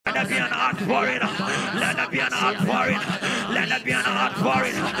there be an outpouring. Let there be an outpouring. Let there be an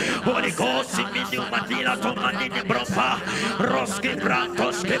outpouring. Holy Ghost, in me new Madila to Manini Bropa, Roski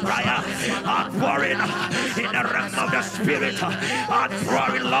Brantos Kebraya, outpouring in the realm of the Spirit,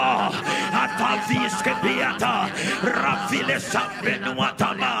 outpouring law, Atavis Kebiata, Rafile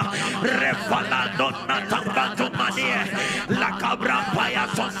Sambenuatama, Refalando Natambato Mania, La Cabra Paya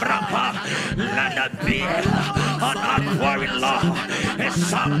Sombrapa, let it be an outpouring law,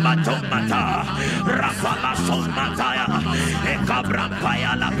 Sambatomata, Rafala Somataya, Cabra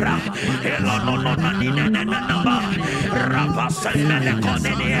Paya Labra, Elono Nanina Namba, Rafa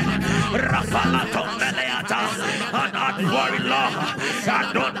Meleconia, Rafala Tomeleata, an outpouring law,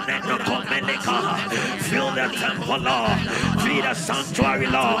 Adoneno Comeneca, fill the temple law, feed the sanctuary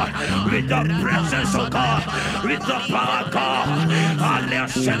law, with the presence of God, with the power of God, Alea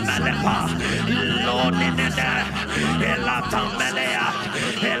Semelepa, Lord in the Elatamelea,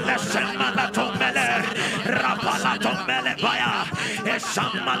 Elesemalatomele, Rapalatomelepa,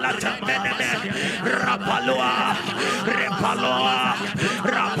 Esamalatomene, Rapalua, Repaloa,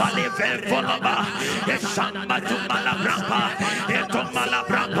 Rapalive Volaba, Esamatumala Brampa, Etomala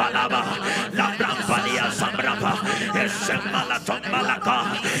Brampalaba, La Brampalia Sambrapa, Esemalatomalaca.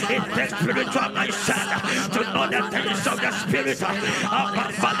 It takes spiritual mindset to know the things of the Spirit.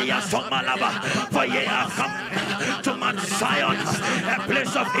 Apampalia Somalaba, for ye have come to Mount Zion, a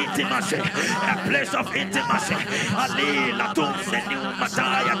place of intimacy, a place of intimacy. Ali Latum, the new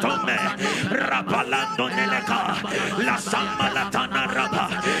Mataya Tome, Rapalando Neleka, La Samalatana Rapa.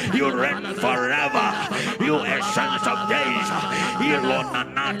 You reign forever, you essence of days. Ilona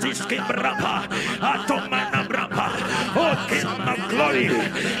Natis Kimbrapa, Atomana Brapa, O King of glory,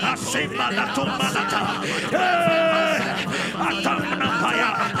 Asimalatumbalata, Atamana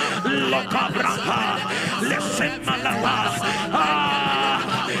Paya, Lokabrapa, Lesemalapa,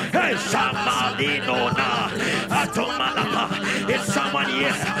 Samadinona, Atomalapa. It's someone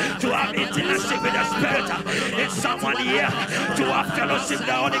here to have intimacy with the Spirit. It's someone here to have fellowship with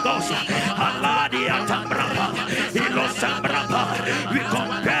the Holy Ghost. Aladi Atambrapa, Ilosambrapa. We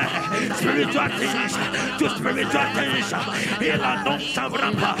compare spiritual things to spiritual things. Ilanom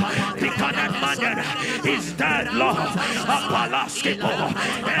Sambrapa, Picana Manan is dead, Lord. Apalaskipo,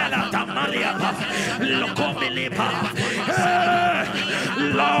 Elatamaliapa, Lokomilipa.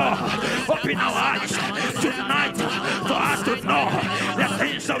 Lord, open our eyes tonight for us to know the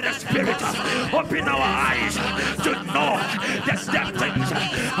things of the Spirit. Open our eyes to know the depth things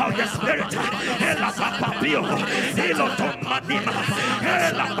of the Spirit. Ela papapio, elo tomadima,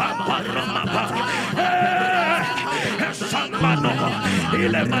 ela paparomapa, samano,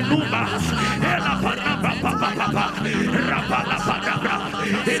 ele manuma, ela panapa papa, rapala padabra,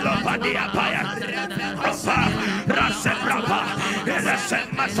 elo padia paya, ropa, rasebrapa, ele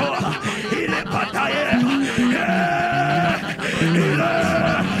sematoa, ele pataye, ele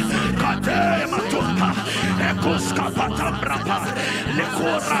kate matuka, ekoska patambrapa,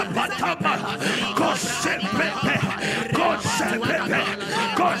 lekora patama, kosepepe, kosepepe,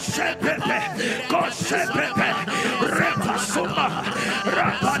 kosepepe, kosepepe, repasuma,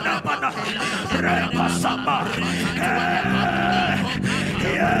 rapanamana, repasama,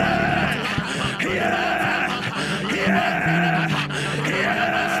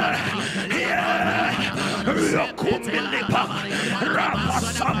 Kumilipa,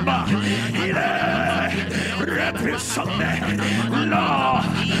 Rapasamba, Ile, Repisome, Law,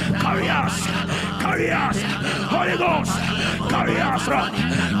 carry us, Holy Ghost, carry us,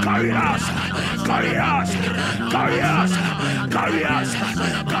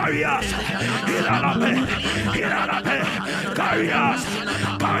 Ilalape, carry us,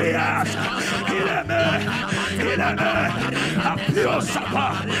 Ileme, Apiosapa,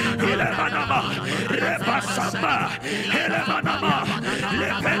 Ilemanama, Repasamba, Ilemanama,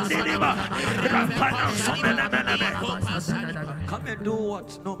 Lependinima, Rapanasomenemeneme. Come and do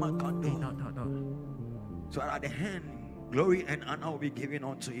what no man can do. So at the hand, glory and honor will be given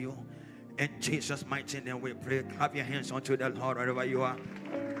unto you. In Jesus' mighty name we pray. Clap your hands unto the Lord wherever you are.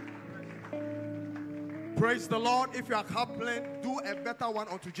 Praise the Lord. If you are clapping, do a better one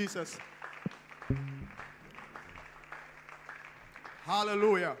unto Jesus.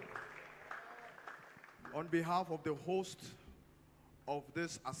 Hallelujah. On behalf of the host of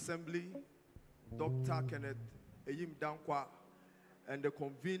this assembly, Dr. Kenneth Eyim Dankwa, and the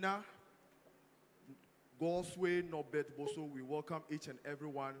convener, God's Way Norbert Boso, we welcome each and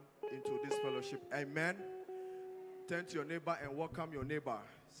everyone into this fellowship. Amen. Turn to your neighbor and welcome your neighbor.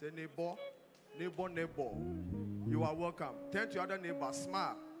 Say neighbor, neighbor, neighbor. You are welcome. Turn to your other neighbor,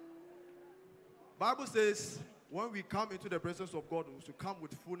 smile. Bible says, When we come into the presence of God, we should come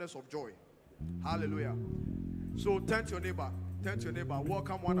with fullness of joy. Hallelujah. So turn to your neighbor. Turn to your neighbor.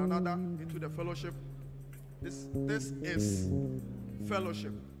 Welcome one another into the fellowship. This is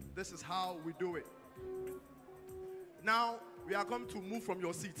fellowship. This is how we do it. Now, we are going to move from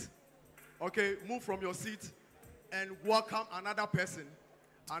your seat. Okay, move from your seat and welcome another person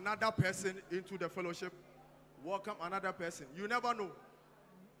into the fellowship. Welcome another person. You never know.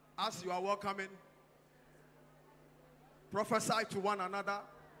 As you are welcoming, prophesy to one another.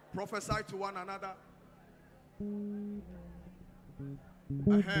 Prophesy to one another.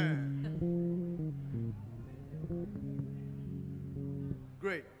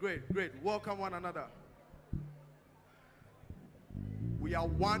 Great. Welcome one another. We are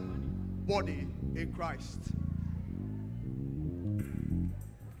one body in Christ.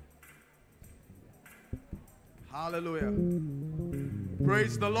 Hallelujah.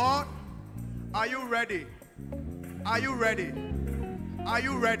 Praise the Lord. Are you ready? Are you ready? Are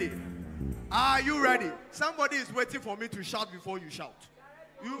you ready? Are you ready? Somebody is waiting for me to shout before you shout.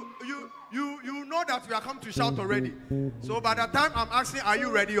 You know that we are come to shout already. So by the time I'm asking, are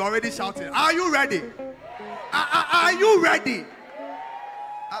you ready? You're already shouting. Are you ready? Are you ready?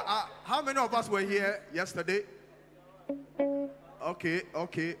 How many of us were here yesterday? Okay.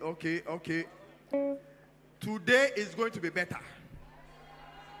 Today is going to be better.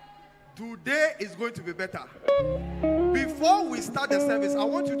 Today is going to be better. Before we start the service, I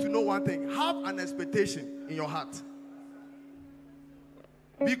want you to know one thing. Have an expectation in your heart.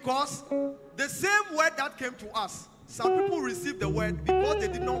 Because the same word that came to us, some people received the word because they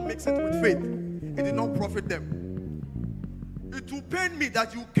did not mix it with faith. It did not profit them. It will pain me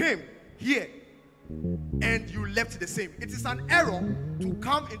that you came here and you left the same. It is an error to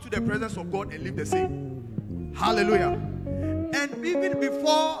come into the presence of God and leave the same. Hallelujah. And even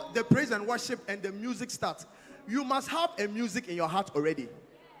before the praise and worship and the music starts, you must have a music in your heart already.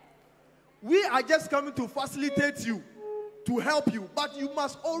 We are just coming to facilitate you, to help you, but you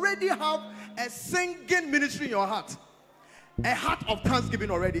must already have a singing ministry in your heart, a heart of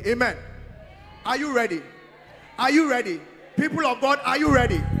thanksgiving already. Amen. Are you ready? Are you ready? People of God, are you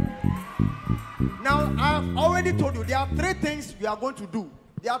ready? Now, I've already told you there are three things we are going to do.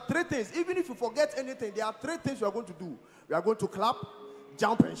 There are three things. Even if you forget anything, there are three things we are going to do. We are going to clap,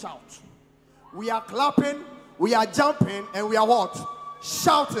 jump, and shout. We are clapping, we are jumping, and we are what?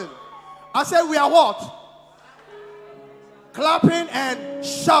 Shouting. I said we are what? Clapping and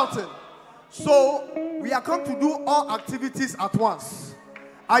shouting. So, we are going to do all activities at once.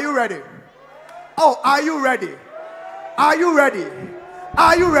 Are you ready? Oh, are you ready? Are you ready?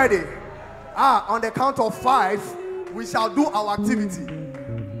 Are you ready? On the count of 5, we shall do our activity.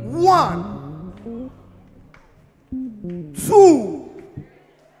 1, 2.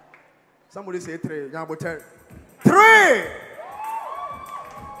 Somebody say 3. 3.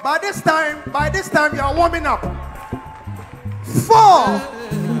 By this time you are warming up. 4.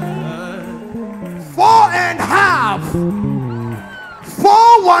 4.5.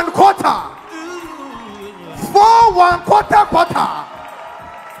 4 1/4. 4 1/4.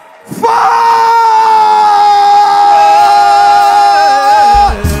 4.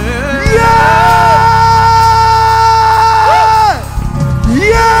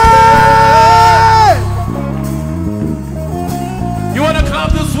 You want to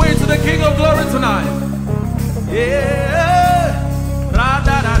clap this way to the King of Glory tonight? Yeah.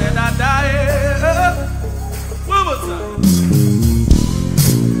 One more time.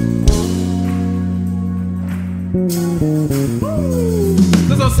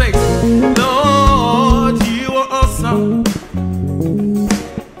 This one says, Lord, you are awesome.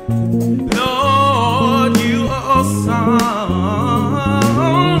 Lord, you are awesome.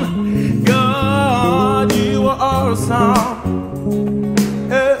 God, you are awesome.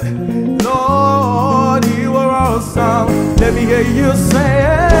 Lord, you are awesome. Let me hear you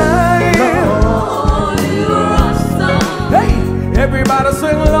say, Lord, you are awesome. Hey, everybody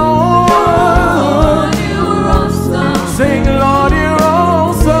sing, Lord, you are awesome. Sing, Lord, you're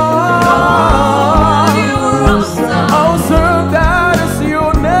awesome. Lord, you are awesome. Awesome, that is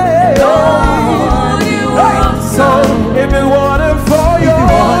your name. Lord, you are awesome. So if it wasn't for your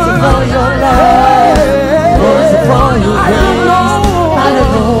love, I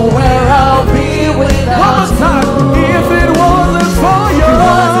don't know where I'll be without you. If it wasn't for your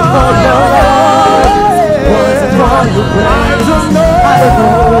love, wasn't for your grace, I don't know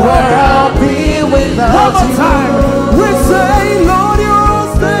where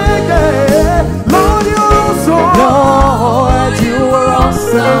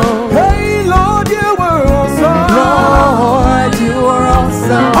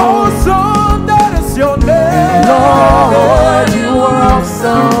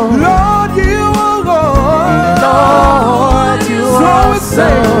say,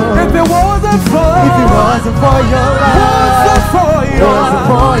 if it wasn't for your love, wasn't for your grace,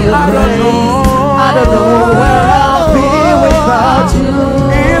 I don't know where I'll be without you.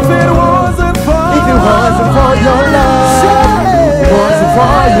 If it wasn't for your love, wasn't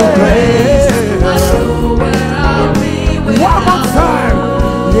for your grace, I don't know where I'll be without you. One more time.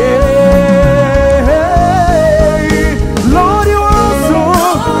 Yeah. Lord, you are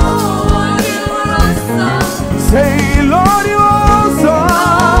awesome. Say, Lord, you are awesome.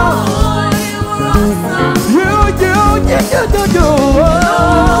 You.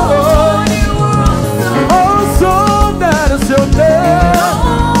 Awesome, that is your name.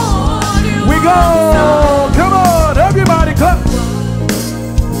 We go. Come on, everybody, clap.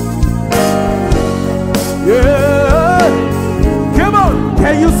 Yeah. Come on.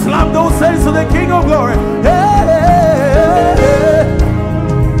 Can you slap those hands to the King of Glory? Hey.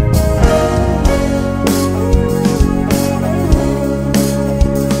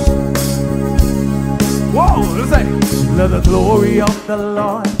 Whoa, let's say, let the glory of the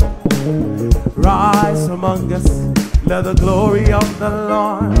Lord rise among us. Let the glory of the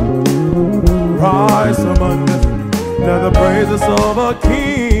Lord rise among us. Let the praises of a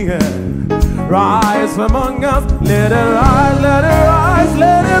King rise among us. Let it rise, let it rise,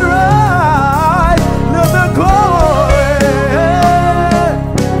 let it rise. Let the glory.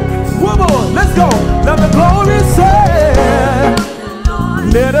 One more, let's go. Let the glory say,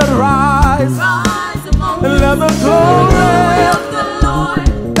 let it rise. Let the glory of the Lord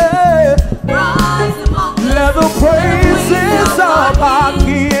rise among us. Let the praises of our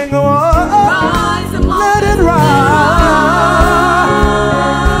King rise among us. Let it rise.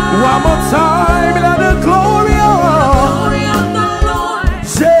 One more time. Let the glory of the Lord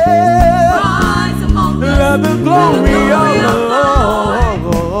rise among us. Let the glory of the Lord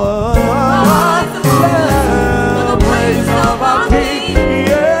rise among us. Let the praise of our King.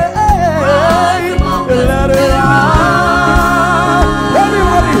 Let it rise.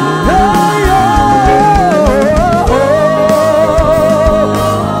 Everybody, hey,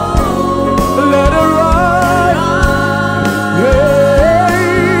 let it rise.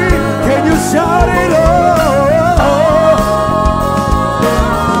 Hey, can you shout it up?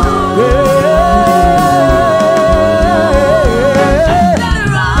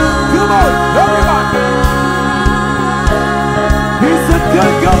 Come on, everybody. He's a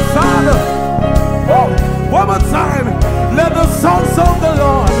good Father. One more time, let the songs of the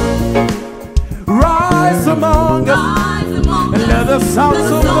Lord rise among us. And let the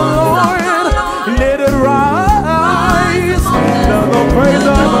songs of the Lord, let it rise. Let the praise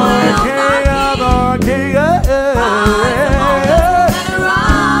of our King,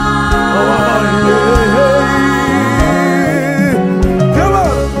 Come on.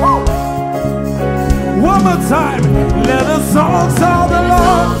 One more time, let the songs of the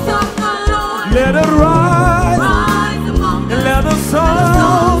Lord, let it rise. Let the songs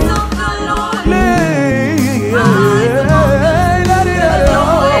of the Lord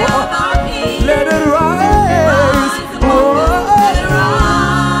let it rise.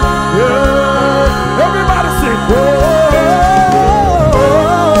 Yeah. Everybody sing.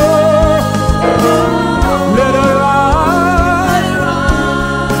 Let it rise.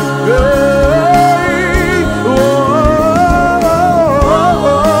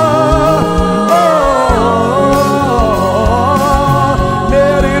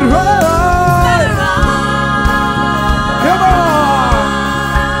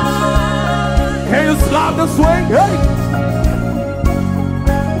 Swing, hey!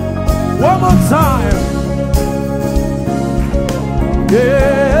 One more time,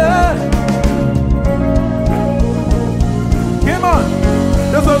 yeah! Come on,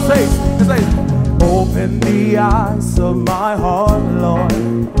 that's what it says. It says, open the eyes of my heart, Lord.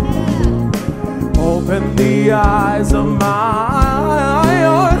 Open the eyes of my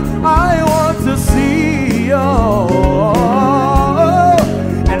heart. I want to see you,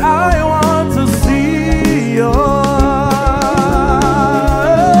 and I want to see.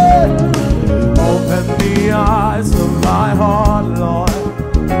 Open the eyes of my heart, Lord.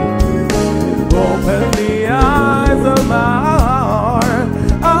 Open the eyes of my heart.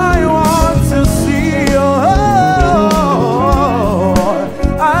 I want to see you.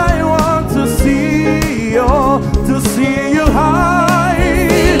 I want to see you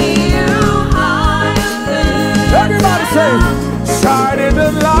high. Everybody say, shine in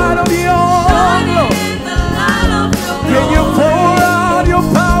the light of your glory. Can you pour out your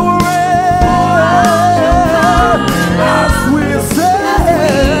power as we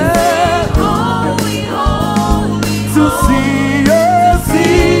say, holy, holy, to see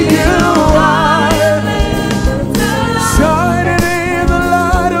you high, shining in the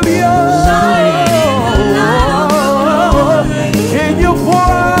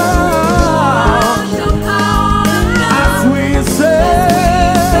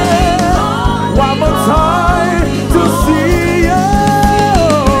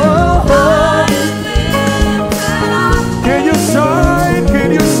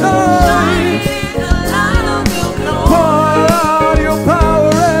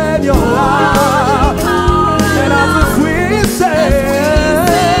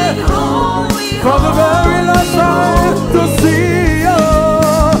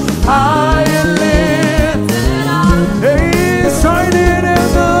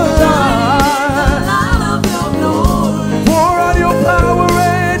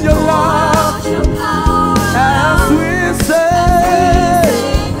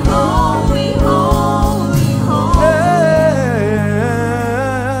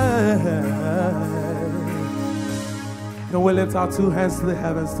we lift our two hands to the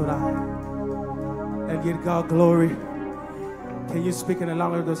heavens tonight and give God glory? Can you speak in the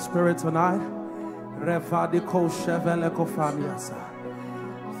language of the Spirit tonight?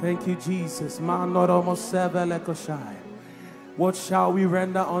 Thank you, Jesus. What shall we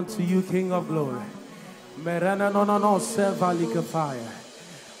render unto you, King of glory?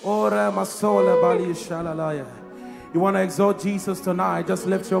 You want to exalt Jesus tonight? Just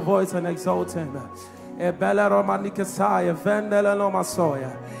lift your voice and exalt him.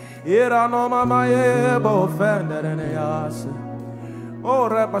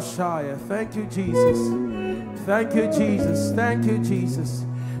 Thank you, Jesus. Thank you, Jesus. Thank you, Jesus.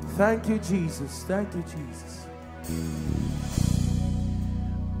 Thank you, Jesus. Thank you, Jesus.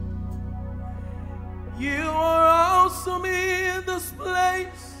 You are awesome in this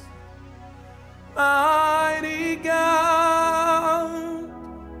place, mighty God.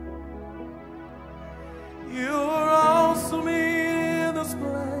 You are awesome in this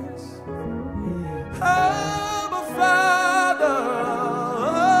place, Abba Father.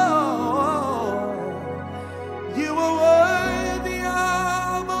 You are worthy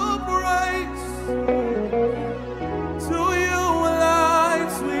of our praise. To you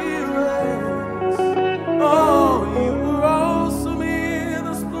lives we raise. Oh, you are awesome in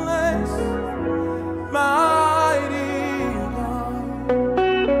this place, mighty God.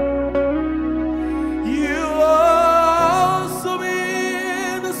 You are awesome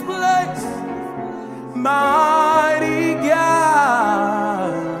in this place, mighty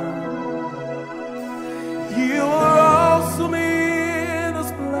God. You are awesome in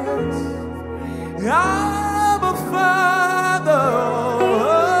this place, Abba Father.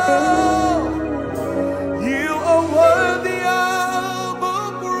 You are worthy of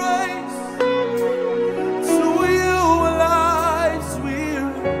our praise. To you lives we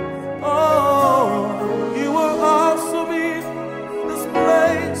raise. Oh, you are awesome in this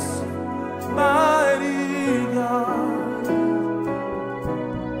place, mighty God.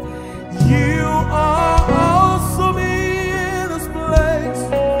 You are awesome in this place,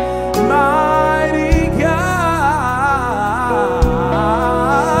 mighty God.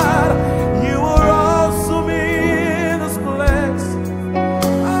 You are awesome in this place,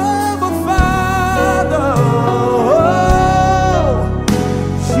 Abba Father.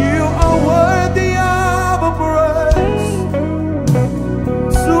 You are worthy of a praise.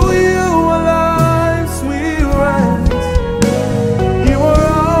 To you lives we raise. You are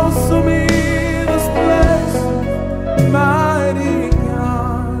awesome in this place, mighty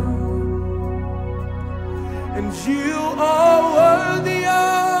God. And you are worthy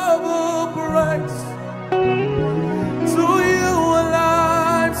of a praise. To you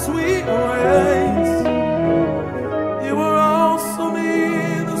lives we raise. You are awesome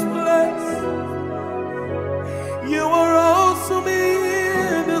in this place. You are awesome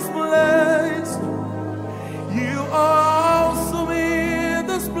in this place. You are awesome in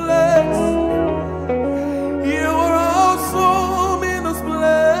this place. You are awesome in this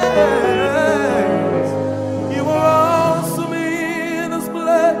place. You are awesome in this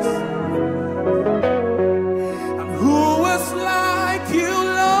place. And who is like you,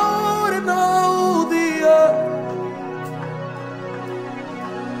 Lord, in all the earth?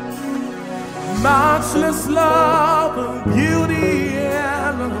 Matchless love and beauty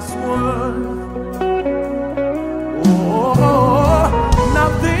in this world. Oh,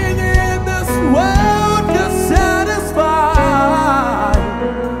 nothing in this world can satisfy.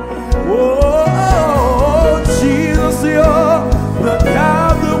 Oh, Jesus, you're the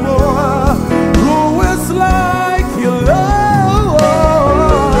God of the world. Who is like you, Lord?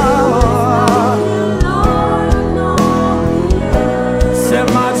 Say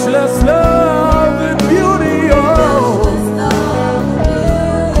matchless love and beauty, oh.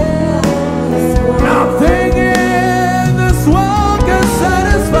 Nothing in this world can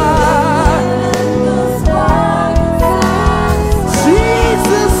satisfy.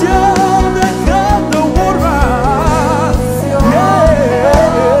 Jesus, you're the God of the world. Yeah.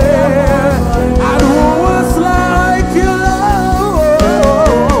 And who is like you, Lord?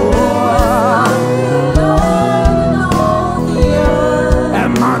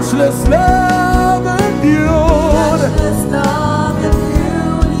 And matchless love and beauty.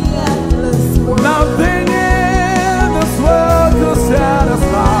 Nothing in this world can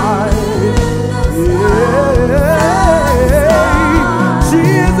satisfy. Yeah.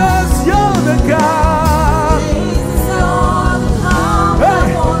 Jesus, you're the God. Hey,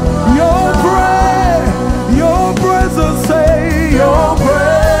 your presence, say your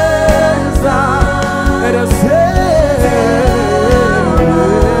presence. It is here.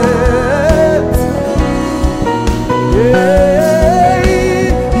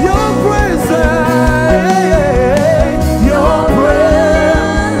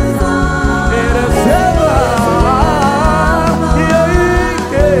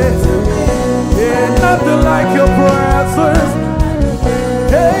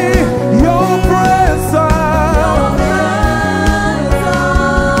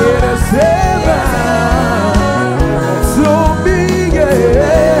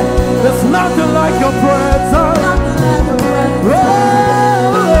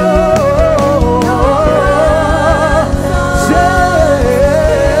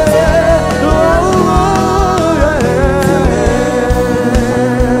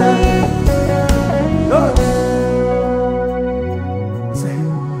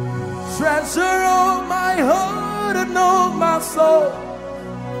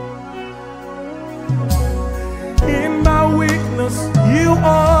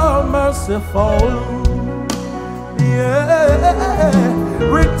 merciful. Yeah,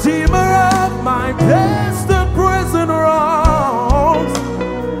 Redeemer of my past and present wrongs.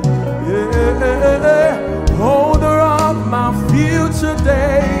 Yeah, holder of my future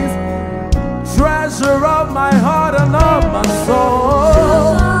days, treasure of my heart and of my soul.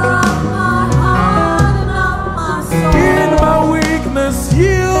 In my weakness,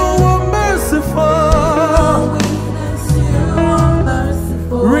 you were merciful.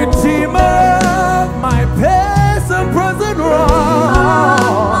 Redeemer of my past and present wrong.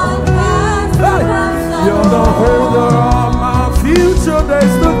 You're the holder of my future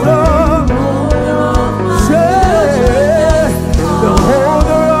days to come. Yeah. The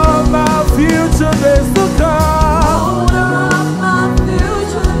holder of my future days to come.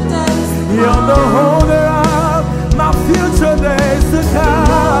 You're the holder of my future days to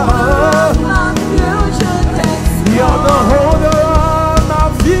come. You're the holder of my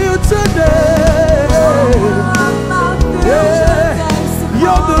future days. Yeah.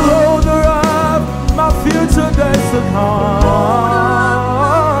 You're the holder of my future days to come.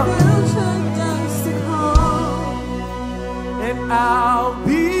 And I'll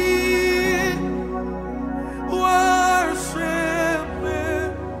be worshiping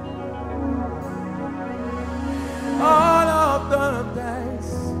all of the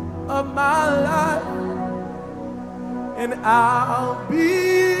days of my life. And I'll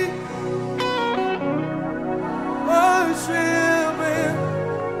be worshiping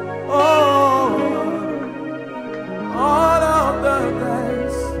all of the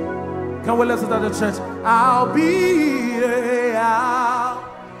days. Can we listen to the church? I'll be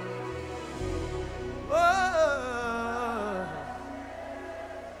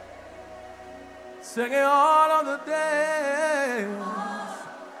singing all of the days.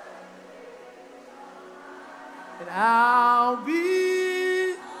 And I'll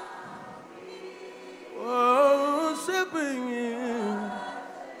be worshiping you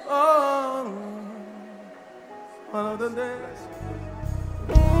all of the days.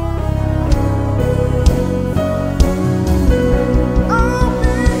 I'll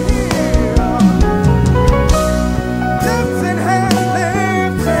be here, lifting hands,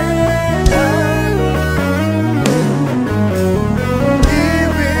 lifting hands,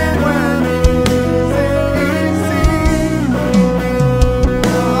 even when it's easy.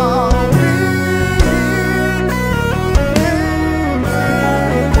 I'll be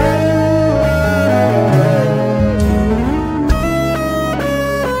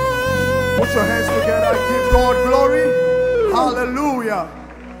Put your hands together, give God glory. Hallelujah.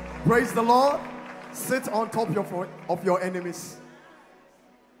 Praise the Lord. Sit on top of your enemies.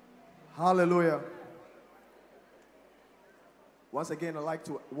 Hallelujah. Once again, I'd like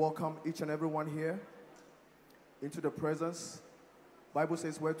to welcome each and everyone here into the presence. Bible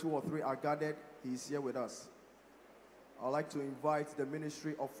says where 2 or 3 are gathered, he is here with us. I'd like to invite the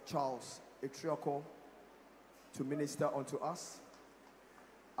ministry of Charles Etrioko to minister unto us.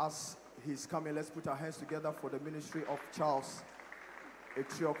 As he's coming, let's put our hands together for the ministry of Charles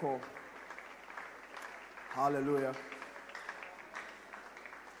Etrioko. Hallelujah.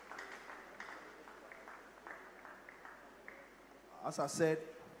 As I said,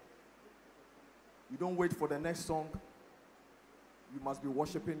 you don't wait for the next song. You must be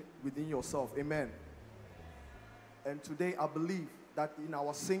worshiping within yourself. Amen. And today I believe that in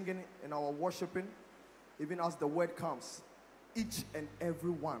our singing, in our worshiping, even as the word comes, each and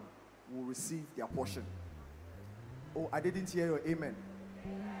every one will receive their portion. Oh, I didn't hear your amen.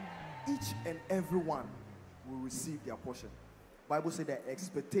 Each and every one will receive their portion. Bible says the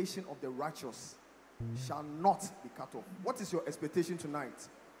expectation of the righteous shall not be cut off. What is your expectation tonight?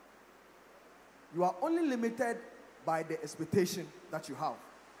 You are only limited by the expectation that you have.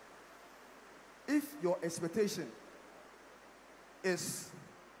 If your expectation is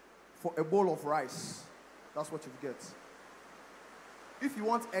for a bowl of rice, that's what you get. If you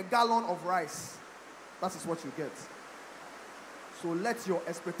want a gallon of rice, that is what you get. So let your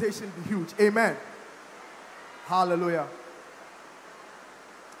expectation be huge. Amen. Hallelujah.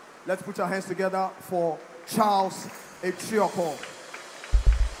 Let's put our hands together for Charles Etrioko.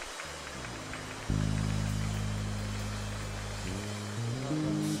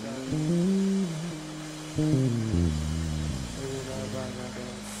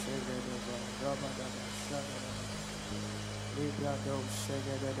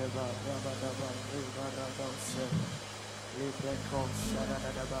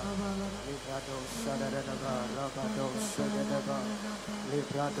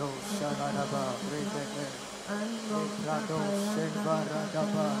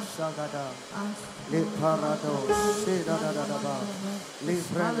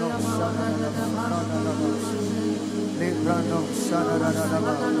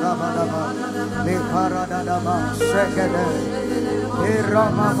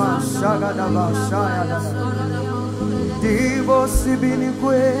 Divo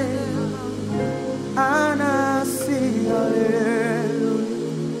sibinikwe anasi hallelujah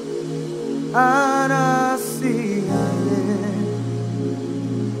anasi hallelujah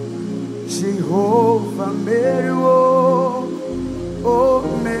Jehovah Meruo oh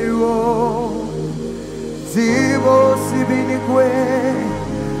Meruo Divo sibinikwe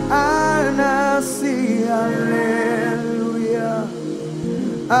anasi hallelujah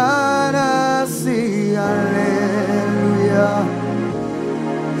anasi hallelujah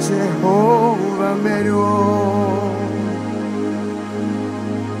Jehovah Meruo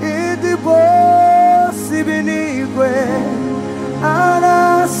Idibo sibinikwe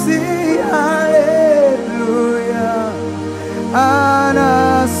anasi hallelujah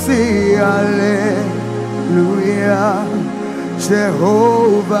anasi hallelujah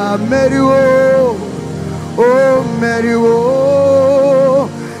Jehovah Meruo oh Meruo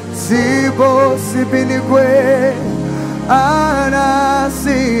Sibo sibinikwe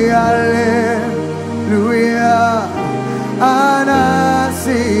anasi hallelujah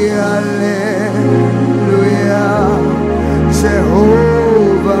anasi hallelujah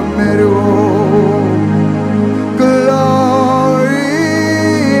Jehovah Meruo glory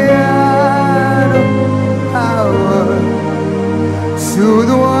and power to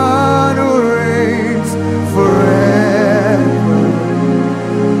the one who reigns forever.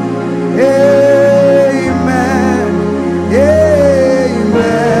 Amen,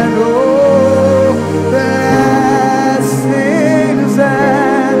 amen. Oh, blessings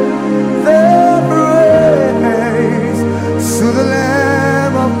and the praise to the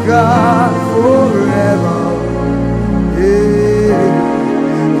Lamb of God forever. Amen.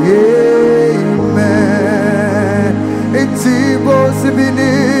 Tibo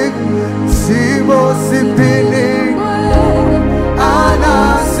sibinik, tibo sibinik,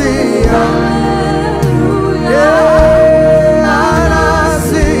 anasi hallelujah,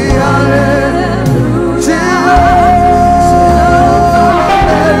 anasi hallelujah,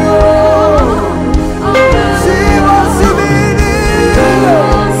 tibo sibinik,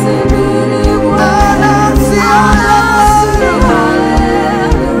 anasi hallelujah,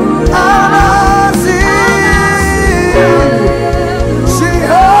 anasi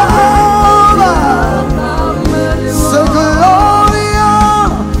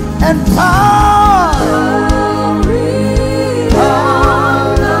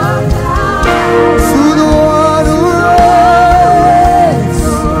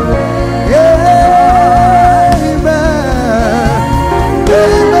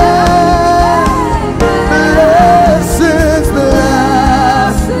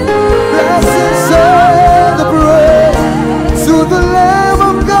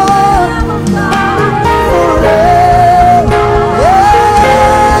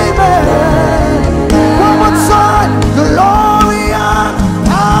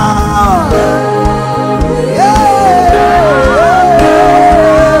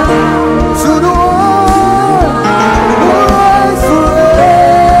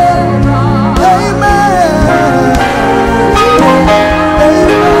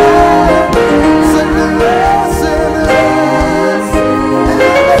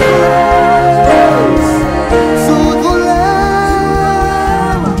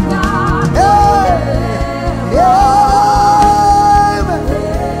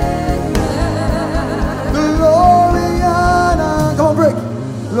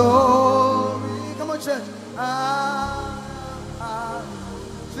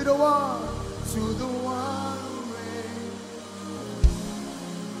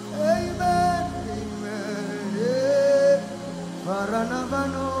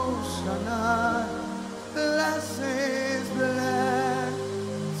blessings,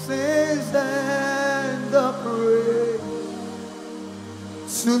 blessings and the praise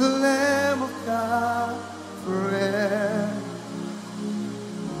to the Lamb of God forever.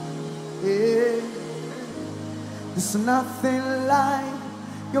 There's nothing like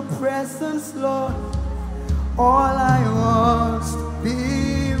your presence, Lord. All I want is to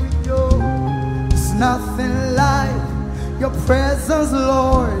be with you. There's nothing like your presence,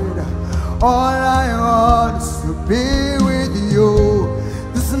 Lord. All I want is to be with you.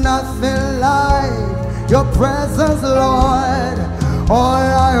 There's nothing like your presence, Lord. All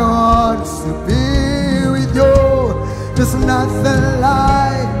I want is to be with you. There's nothing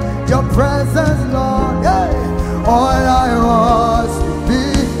like your presence, Lord. Hey. all I want to be.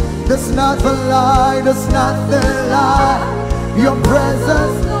 There's nothing like, there's nothing like your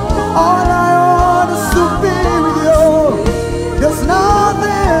presence. All I want is to be with you. There's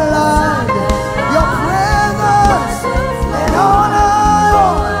nothing like your presence. And all I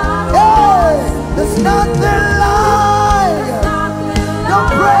want, hey, there's nothing like your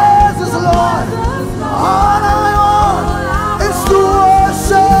presence, Lord. All I want is to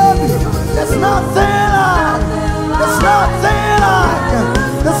worship you. There's nothing like, there's nothing like,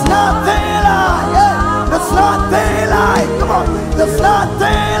 there's nothing like, there's nothing like, come on, there's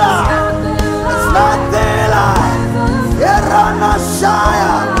nothing like, there's nothing like, Yerana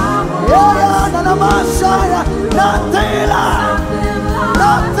Shaya, Yerana Mashaya, nothing like,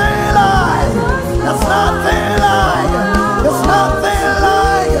 nothing like, there's nothing like, there's nothing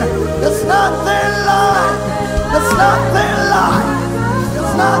like, there's nothing like, there's nothing like,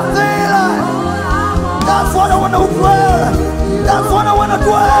 there's nothing like. That's what I want to dwell. That's what I want to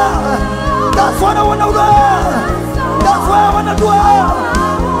dwell. That's what I want to dwell. That's where I want to dwell.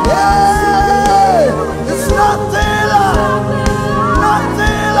 Yeah, it's nothing like,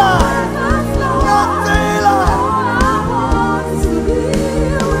 nothing like, nothing like. I want to be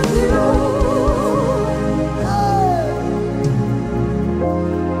with you.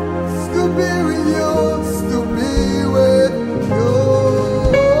 To be with you, to be with you.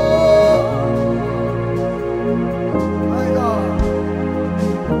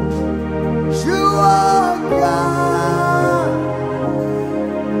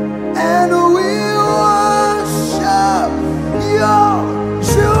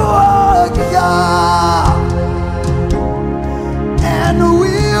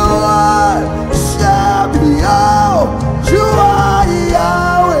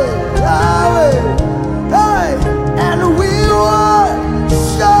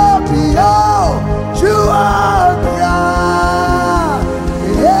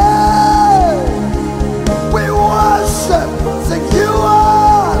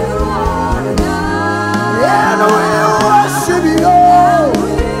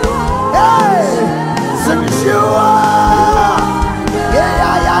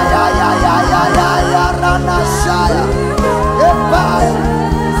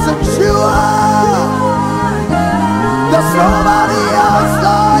 There's nobody else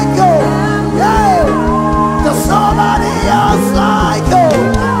like you. Yeah. There's nobody else like you.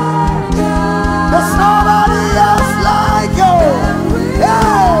 There's nobody else like you.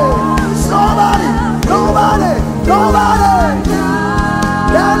 Yeah. There's nobody, nobody, nobody.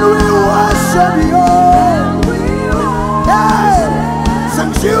 And we worship you. Yeah.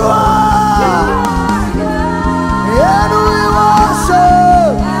 Since you are. And we worship.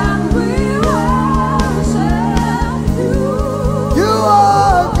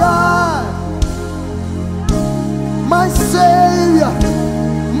 My Savior,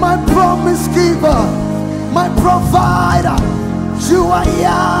 my promise keeper, my provider. You are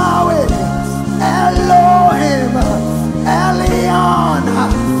Yahweh, Elohim, Elion,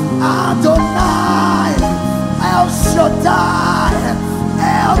 Adonai, El Shaddai,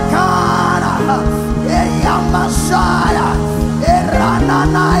 Elkanah, Eyamashaya,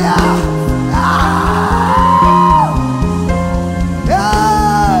 Erananaya.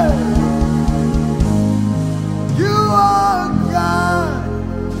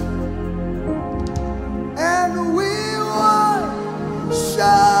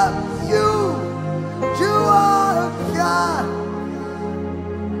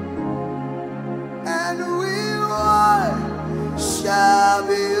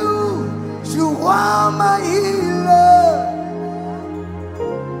 You are my healer,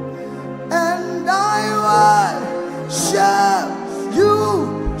 and I worship you.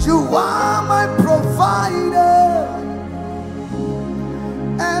 You are my provider,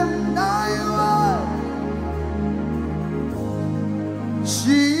 and I worship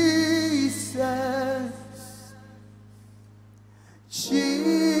Jesus,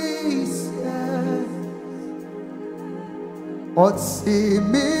 Jesus.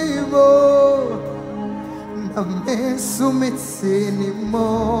 Otsimimo na mesumitsinimo.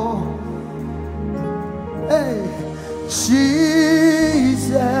 Hey,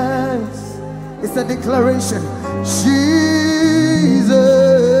 Jesus. It's a declaration. Jesus.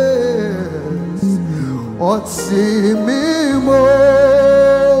 Otsimimo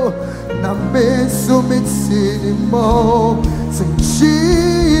na mesumitsinimo. Sing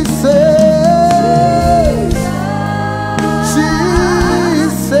Jesus.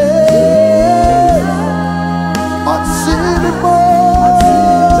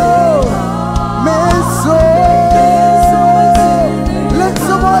 Let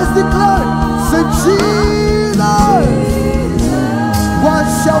some voice declare, say Jesus.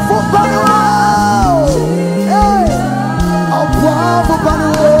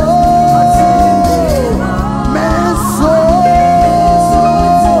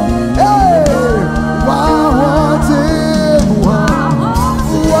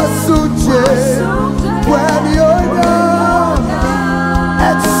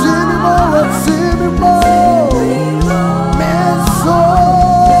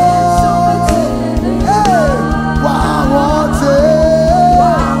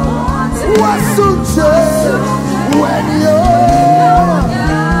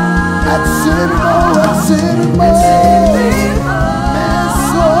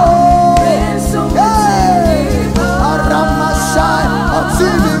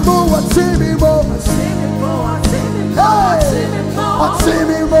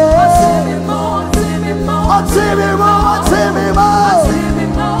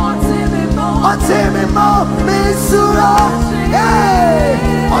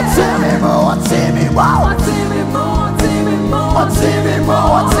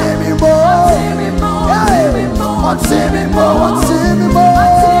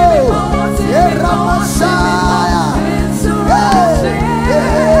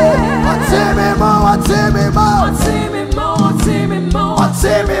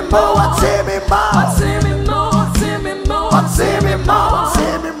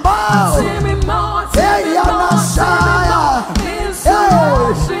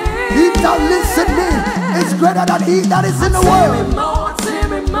 Greater than he that is in the world.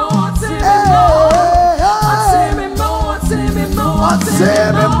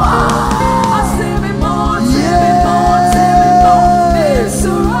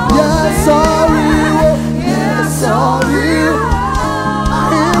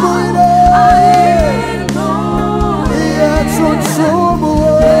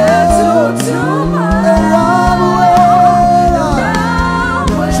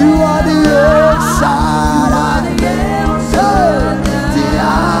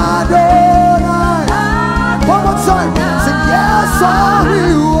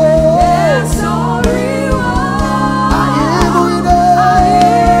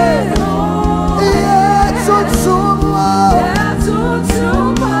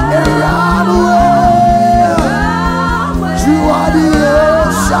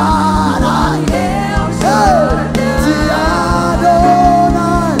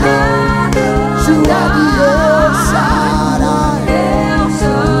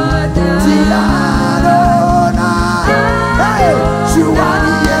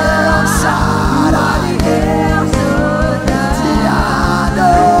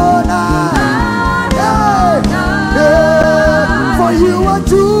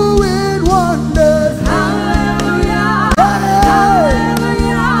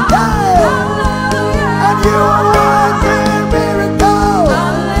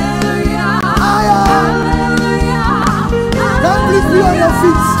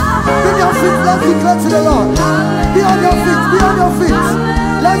 To the Lord. Be on your feet, be on your feet.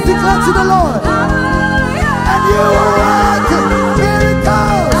 Let's declare to the Lord. And you will work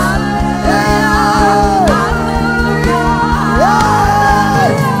miracles.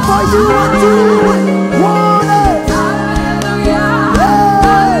 For you are doing wonders.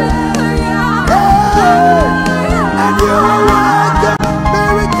 And you will work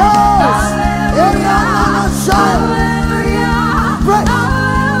miracles.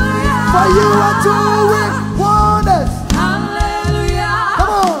 For you are doing wonders. Hallelujah.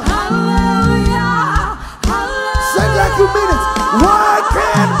 Come on. Hallelujah. Sing like you mean it.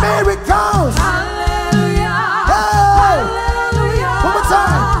 Working miracles. Hallelujah. Hey. Hallelujah. One more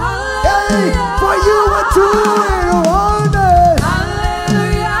time. Hey. For you are doing wonders.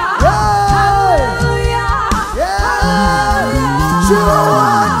 Hallelujah. Hallelujah. Yeah. You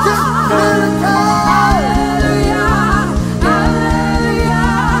are working miracles.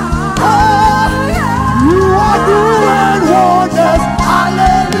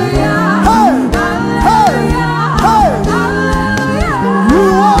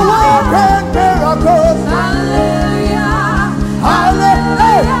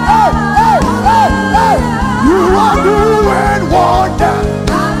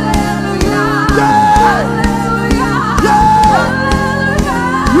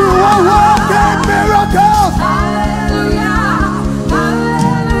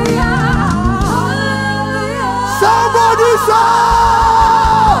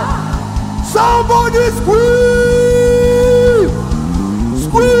 Somebody scream!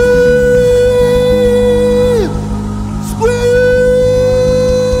 Scream! Scream!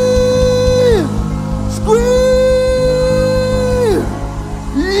 Scream!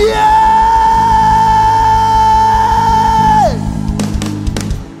 Yeah!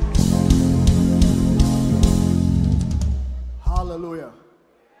 Hallelujah.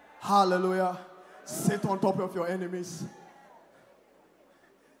 Hallelujah. Sit on top of your enemies.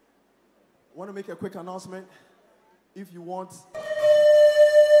 I want to make a quick announcement. If you want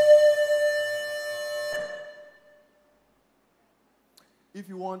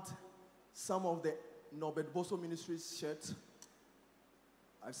some of the Norbert Bosso Ministries shirt,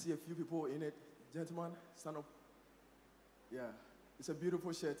 I see a few people in it. Gentlemen, stand up. Yeah, it's a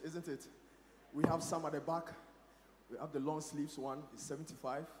beautiful shirt, isn't it? We have some at the back. We have the long sleeves one, it's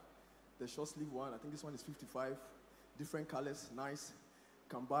 75. the short sleeve one. I think this one is 55. Different colors, nice.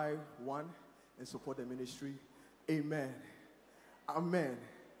 Can buy one and support the ministry. Amen. Amen.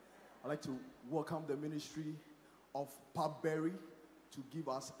 I'd like to welcome the ministry of Pap Berry to give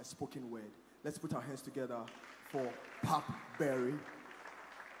us a spoken word. Let's put our hands together for Pap Berry.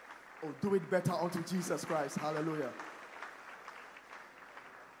 Oh, do it better unto Jesus Christ. Hallelujah.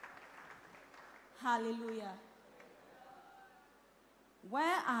 Hallelujah.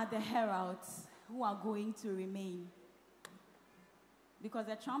 Where are the heralds who are going to remain? Because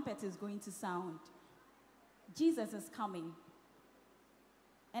the trumpet is going to sound. Jesus is coming.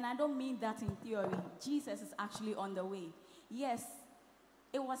 And I don't mean that in theory. Jesus is actually on the way. Yes,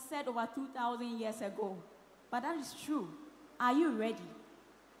 it was said over 2,000 years ago. But that is true. Are you ready?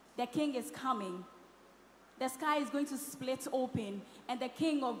 The King is coming. The sky is going to split open, and the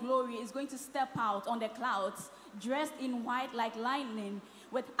King of glory is going to step out on the clouds, dressed in white like lightning,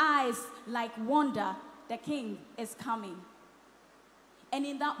 with eyes like wonder. The King is coming. And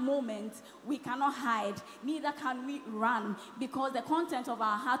in that moment, we cannot hide, neither can we run, because the content of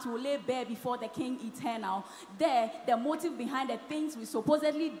our heart will lay bare before the King eternal. There, the motive behind the things we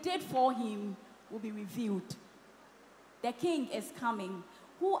supposedly did for him will be revealed. The King is coming.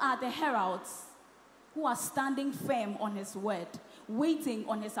 Who are the heralds who are standing firm on his word, waiting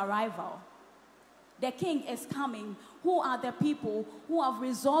on his arrival? The King is coming. Who are the people who have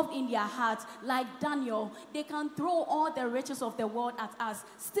resolved in their hearts, like Daniel, they can throw all the riches of the world at us.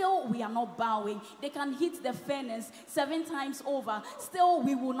 Still, we are not bowing. They can hit the furnace 7 times over. Still,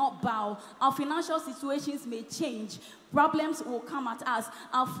 we will not bow. Our financial situations may change. Problems will come at us.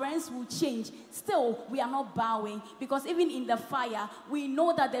 Our friends will change. Still, we are not bowing, because even in the fire, we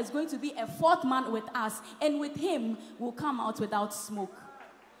know that there's going to be a 4th man with us, and with him, we'll come out without smoke.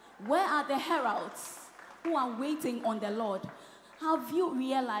 Where are the heralds who are waiting on the Lord? Have you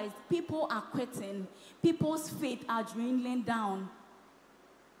realized people are quitting? People's faith are dwindling down,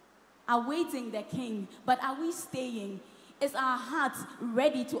 awaiting the King. But are we staying? Is our hearts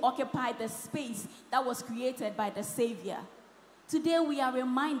ready to occupy the space that was created by the Savior? Today we are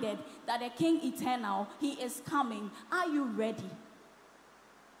reminded that the King eternal, he is coming. Are you ready?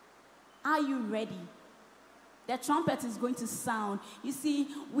 Are you ready? The trumpet is going to sound. You see,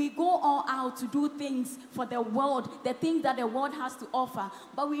 we go all out to do things for the world, the things that the world has to offer.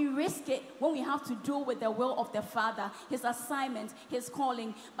 But we risk it when we have to do with the will of the Father, his assignment, his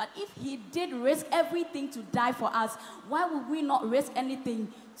calling. But if he did risk everything to die for us, why would we not risk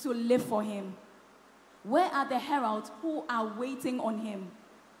anything to live for him? Where are the heralds who are waiting on him?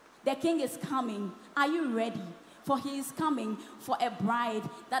 The King is coming. Are you ready? For he is coming for a bride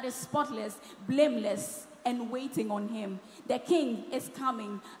that is spotless, blameless, and waiting on him. The King is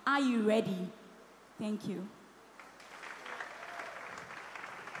coming. Are you ready? Thank you.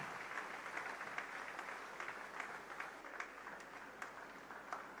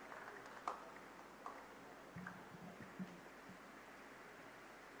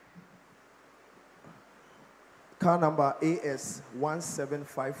 Car number AS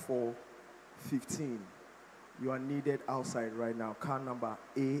 175415. You are needed outside right now. Car number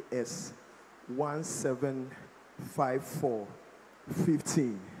AS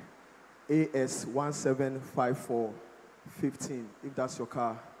 175415. AS 175415. If that's your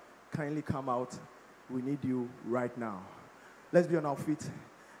car, kindly come out. We need you right now. Let's be on our feet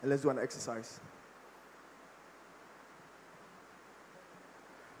and let's do an exercise.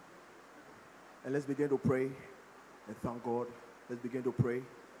 And let's begin to pray and thank God. Let's begin to pray.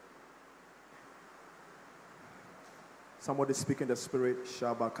 Somebody speak in the spirit.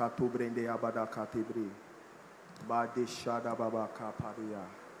 Shabakatu brende abada katibri. Bade shada baba kaparia.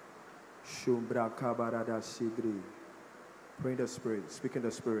 Shumbra kabarada sidri. Pray in the spirit. Speak in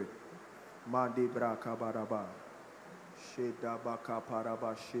the spirit. Mande bra kabaraba. Sheda baka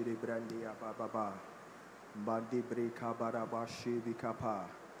paraba shiri brandi ababa. Mande bre kabaraba shiri kapa.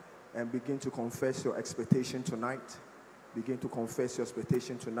 And begin to confess your expectation tonight. Begin to confess your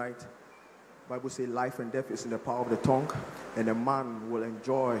expectation tonight. Bible says life and death is in the power of the tongue, and a man will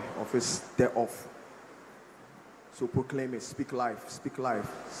enjoy of his thereof. So proclaim it. Speak life. Speak life.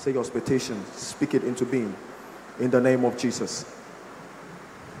 Say your expectation. Speak it into being. In the name of Jesus.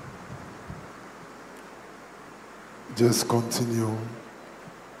 Just continue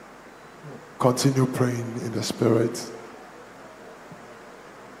praying in the spirit.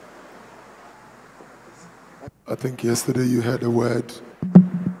 I think yesterday you heard a word.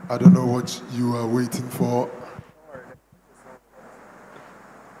 I don't know what you are waiting for.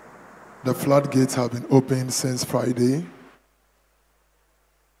 The floodgates have been opened since Friday.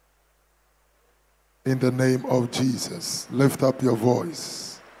 In the name of Jesus, lift up your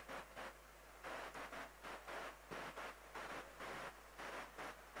voice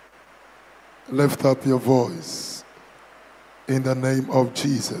Lift up your voice. In the name of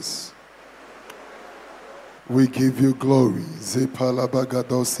Jesus, we give you glory.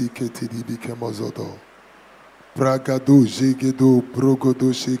 Zepalabagadosi ketidi bikemozodo. Pragadu jigedo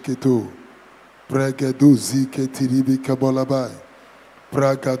brogodo sheketo. Pragadu ziketidi bikabolabai.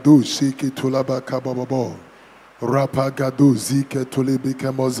 Pragadu sheketulaba kabababo. Rapagadu ziketuli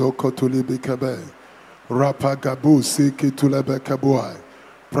bikemozoko tuli bikabe. Rapagabu seketulebe kabuai.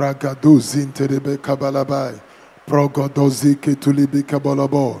 Pragadu zinterebe kabalabai. Progodo ziketuli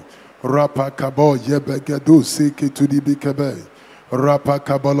bikabolabo. Rapakabo yebegedu seketuli bikabe.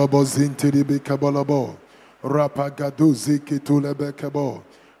 Rapakabolabo zinteri bikabolabo. Rapagadu ziketulebe kabo.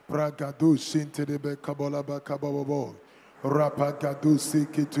 Pragadu shinterebe kabolaba kababo. Rapagadu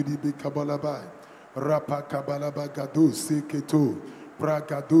seketuli bikabolabai. Rapakabalaba gadu seketu.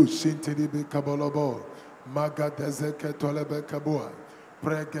 Pragadu shinteri bikabolabo. Magadezeke tolebe kabua.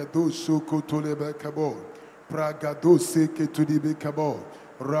 Pragadu shuku tolebe kabo. Pragadu seke tudibi kabo.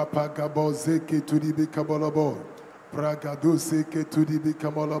 Rapagabo zeke tudibi kabolabo. Pragadu seke tudibi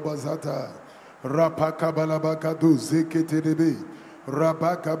kamolabo zata. Rapakabalaba gadu zeke tudibi.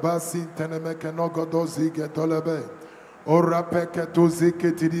 Rabakabasin tenemeke nogodo zige tolebe. Orapeke tu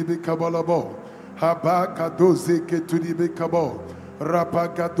zeke tudibi kabolabo. Habakado zeke tudibi kabo.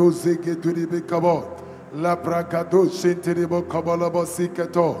 Rapagado zeke tudibi kabo. La pragado shintiribo kabolabo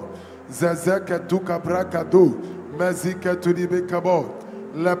siketo. Zezeke tuka brakado. Mezike tudibi kabo.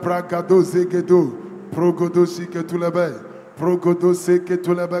 La pragado zegedo. Progodo shiketulebe. Progodo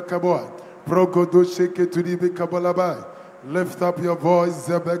seketulebe kabo. Progodo shiketudibi kabolabai. Lift up your voice,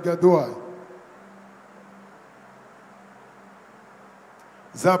 Zebegadoai.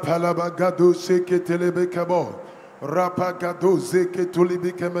 Zapalabagado sheketelebe kabo. Rapagado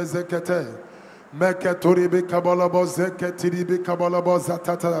zeketulibi kemezekete. Meketuribi kabalabo zeketiribi kabalabo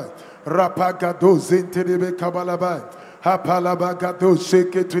zatata. Rapagado zintiribi kabalabai. Hapalabagado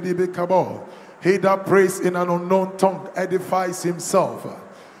sheketuribi kabo. He that prays in an unknown tongue edifies himself.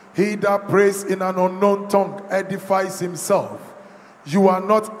 He that prays in an unknown tongue edifies himself. You are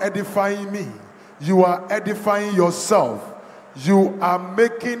not edifying me. You are edifying yourself. You are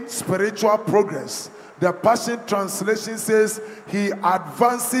making spiritual progress. The Passion Translation says he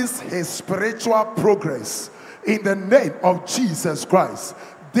advances his spiritual progress in the name of Jesus Christ.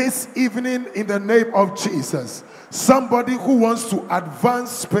 This evening, in the name of Jesus, somebody who wants to advance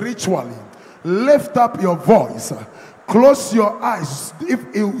spiritually, lift up your voice, close your eyes if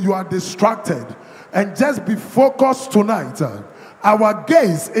you are distracted, and just be focused tonight. Our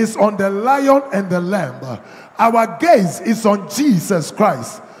gaze is on the lion and the lamb. Our gaze is on Jesus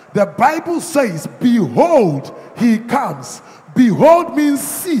Christ. The Bible says, behold, he comes. Behold means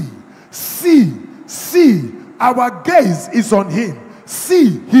see, see, see. Our gaze is on him.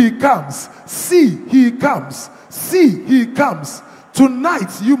 See, he comes. See, he comes. See, he comes.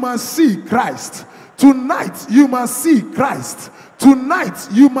 Tonight you must see Christ. Tonight you must see Christ. Tonight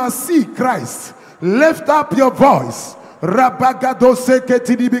you must see Christ. Lift up your voice. Rabagado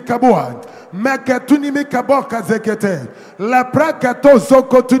seketi dibikabuan. Meketuni mikaboka zekete. La prakato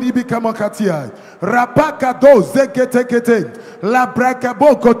zoko tuni bikamokatia. Rapakado zekete kete. La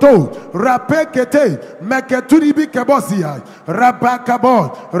brakaboko to. Rapekete. Meketuni bikabosia.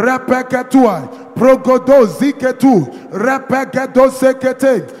 Rabakabo. Rapakatua. Progodo ziketu. Rapakado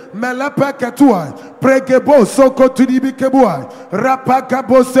sekete. Melapakatua. Pregebo soko tuni bikabua.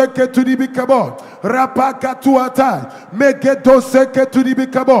 Rapakabo seke tuni bikabo. Rapakatuata. Megedo seke tuni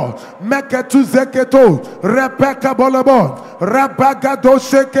bikabo. Meketu zeketo. Repeka bolabo. Rabagado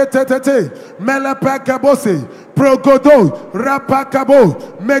shekete. Melapakabose. Progodo.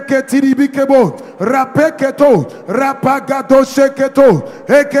 Rapakabo. Meketiri bikebo. Rapeketo. Rapagado sheketo.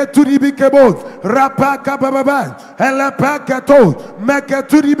 Eketuri bikebo. Rapakababa. Elapakato.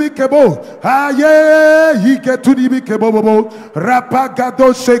 Meketuri bikebo. Aye. Hiketuri bikebo.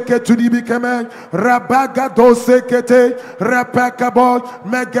 Rapagado sheketuri bikeme. Rabagado sekete. Rapakabo.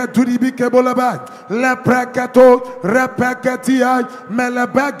 Megeturi bikebo laba. Leprakato. Repakatia.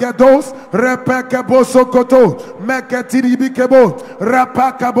 Melabagados. Repakabo sokoto. Meketiri bikebo.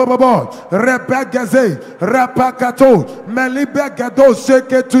 Rapakabobo. Repagaze. Rapakato. Melibagado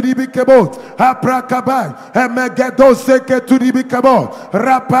sheketuri bikebo. Aprakabai. Emegado seketuri bikebo.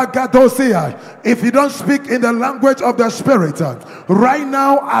 Rapagadosia. If you don't speak in the language of the Spirit, right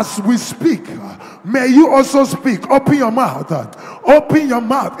now as we speak, may you also speak. Open your mouth. Open your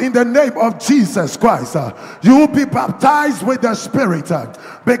mouth in the name of Jesus Christ. You will be baptized with the Spirit.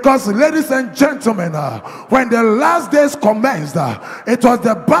 Because, ladies and gentlemen, when the last days commenced, it was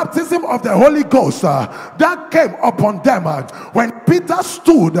the baptism of the Holy Ghost that came upon them. When Peter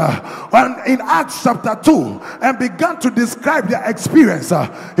stood in Acts chapter 2 and began to describe their experience,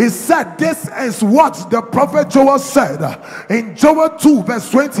 he said, this is what the prophet Joel said in Joel 2 verse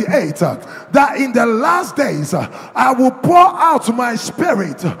 28, that in the last days I will pour out my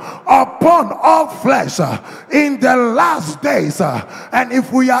Spirit upon all flesh in the last days. And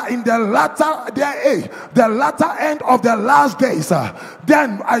if we are in the latter end of the last days,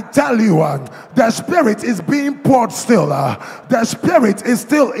 then I tell you, the Spirit is being poured still. The Spirit is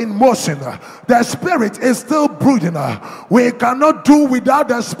still in motion. The Spirit is still brooding. We cannot do without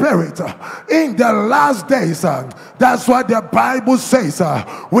the Spirit in the last days. That's what the Bible says.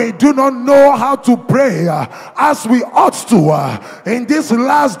 We do not know how to pray as we ought to in these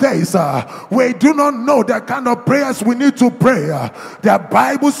last days. We do not know the kind of prayers we need to pray. The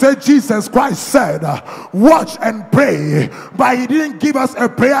Bible said, Jesus Christ said, watch and pray. But he didn't give us a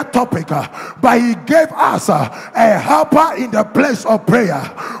prayer topic, but he gave us a helper in the place of prayer.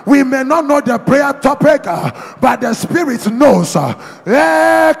 We may not know the prayer topic, but the Spirit knows.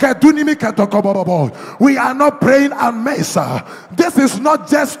 We are not praying amiss. This is not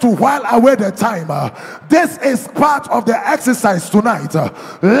just to while away the time. This is part of the exercise tonight.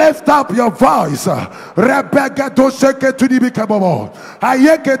 Lift up your voice. Rebecca to shake it to the bikabo.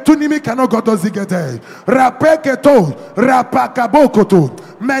 Ayeke to nimi kanogoto zigete. Rapeke to rapakaboko to.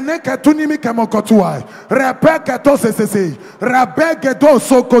 Meneke to nimi kamokotuai. Repeke to sese. Rabeke do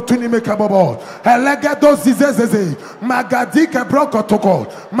soko to nimi kababo. Elega do zizeze. Magadike broko toko.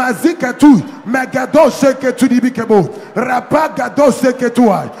 Mazike tu. Megado shake to the bikabo. Rapagado shake to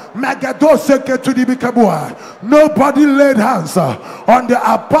I. Megado shake to the bikabo. Nobody laid hands on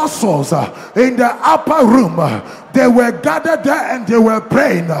the apostles in the upper room. They were gathered there and they were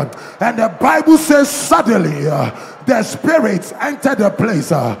praying. And the Bible says suddenly the spirits entered the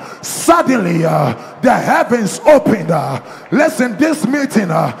place. Suddenly the heavens opened. Listen, this meeting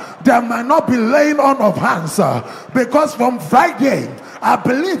there might not be laying on of hands because from Friday I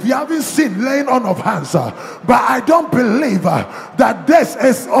believe you haven't seen laying on of hands, but I don't believe that this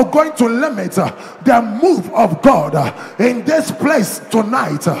is going to limit the move of God in this place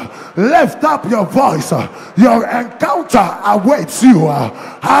tonight. Lift up your voice. Your encounter awaits you.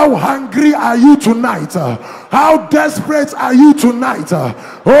 How hungry are you tonight? How desperate are you tonight?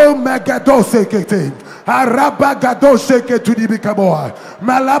 Oh my God, Arabagado sheke to the bikaboa.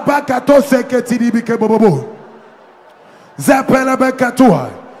 Malabagato sheke to the bikabobo.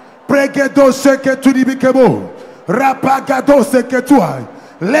 Zapelabekatua. Pregedo sheke to the bikabo. Rapagado sheke tuai.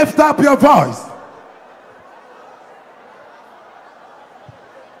 Lift up your voice.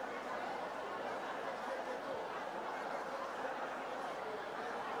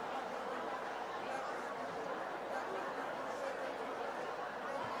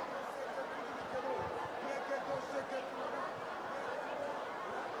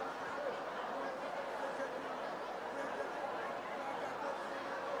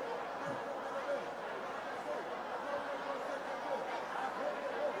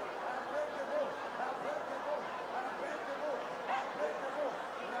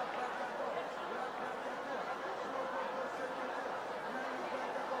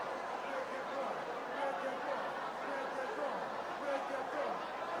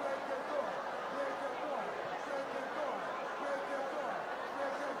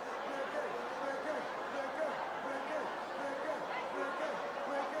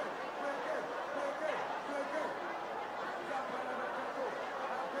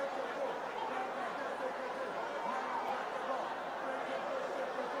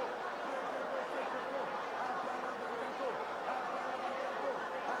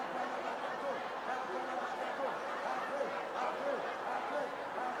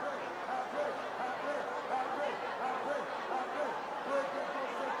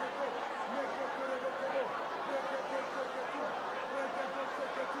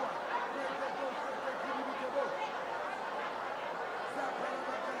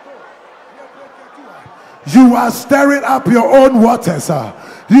 You are stirring up your own waters.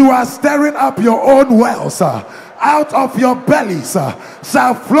 You are stirring up your own wells. Out of your bellies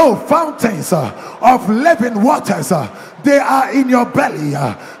shall flow fountains of living waters. They are in your belly.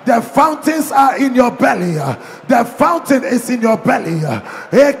 The fountains are in your belly. The fountain is in your belly.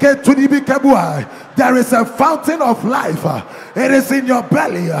 There is a fountain of life. It is in your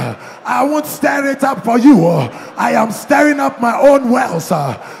belly. I won't stir it up for you. I am stirring up my own wells.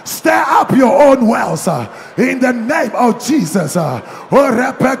 Stir up your own wells in the name of Jesus.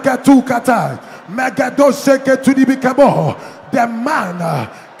 The man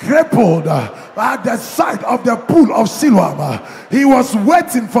crippled at the side of the pool of Siloam. He was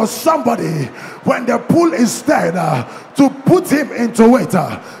waiting for somebody when the pool is stirred to put him into it.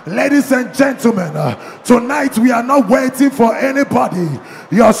 Ladies and gentlemen, tonight we are not waiting for anybody.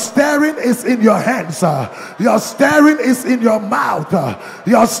 Your stirring is in your hands. Your stirring is in your mouth.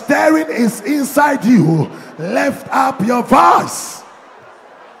 Your stirring is inside you. Lift up your voice.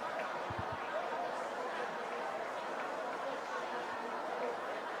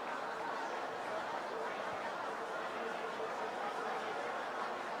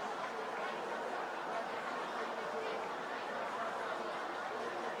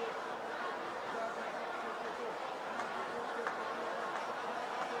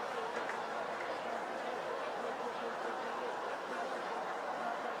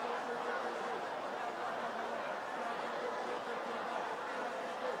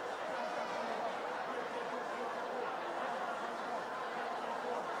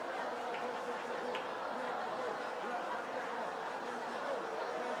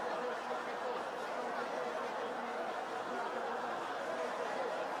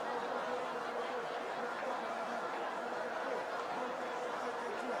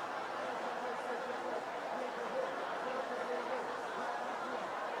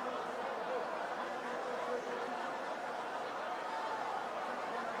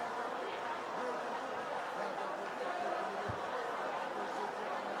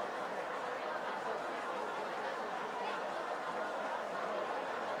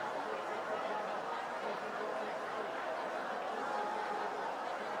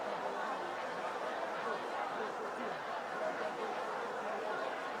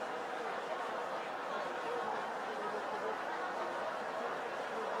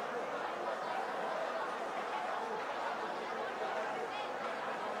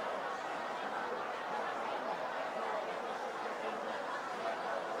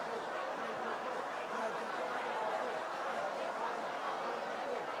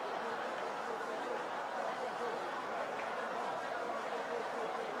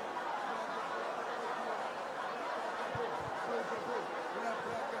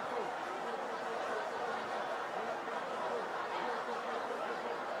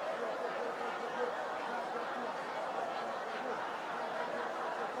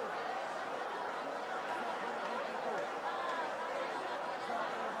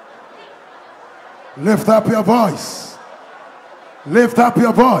 Lift up your voice. Lift up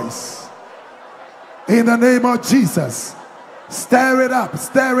your voice. In the name of Jesus. Stir it up.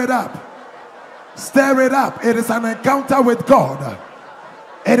 Stir it up. Stir it up. It is an encounter with God.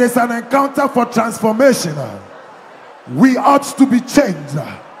 It is an encounter for transformation. We ought to be changed.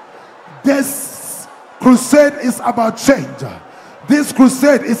 This crusade is about change. This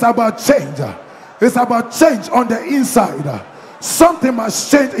crusade is about change. It's about change on the inside. Something must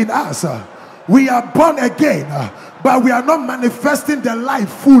change in us. We are born again, but we are not manifesting the life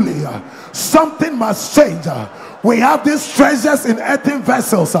fully. Something must change. We have these treasures in earthen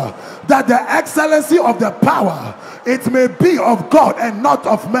vessels, that the excellency of the power, it may be of God and not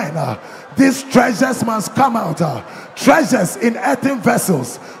of men. These treasures must come out. Treasures in earthen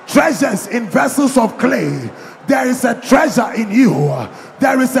vessels, treasures in vessels of clay. There is a treasure in you.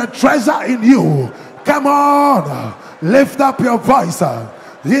 There is a treasure in you. Come on, lift up your voice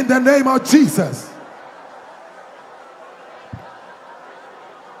in the name of Jesus.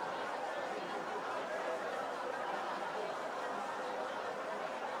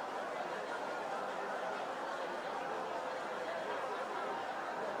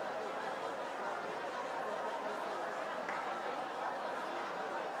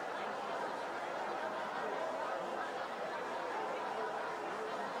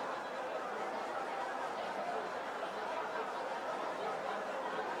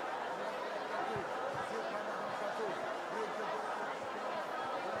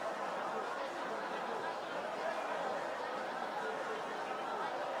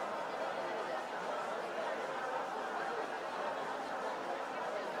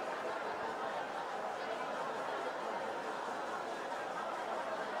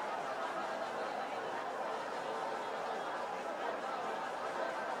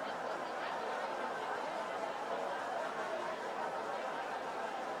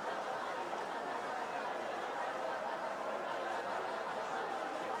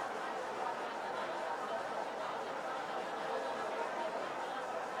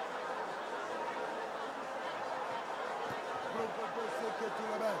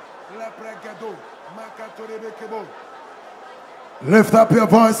 Lift up your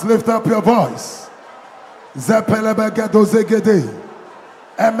voice, lift up your voice.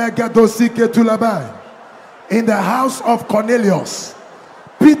 In the house of Cornelius,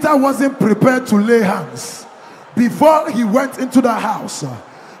 Peter wasn't prepared to lay hands. Before he went into the house,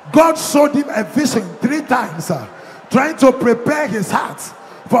 God showed him a vision 3 times, trying to prepare his heart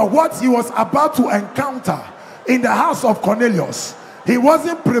for what he was about to encounter in the house of Cornelius. He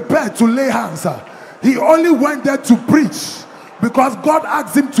wasn't prepared to lay hands. He only went there to preach because God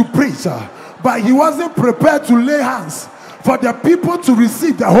asked him to preach, but he wasn't prepared to lay hands for the people to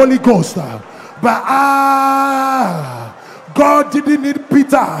receive the Holy Ghost. But God didn't need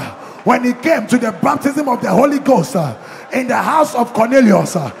Peter when he came to the baptism of the Holy Ghost in the house of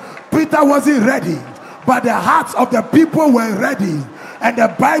Cornelius. Peter wasn't ready, but the hearts of the people were ready. And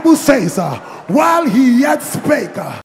the Bible says, while he yet spake,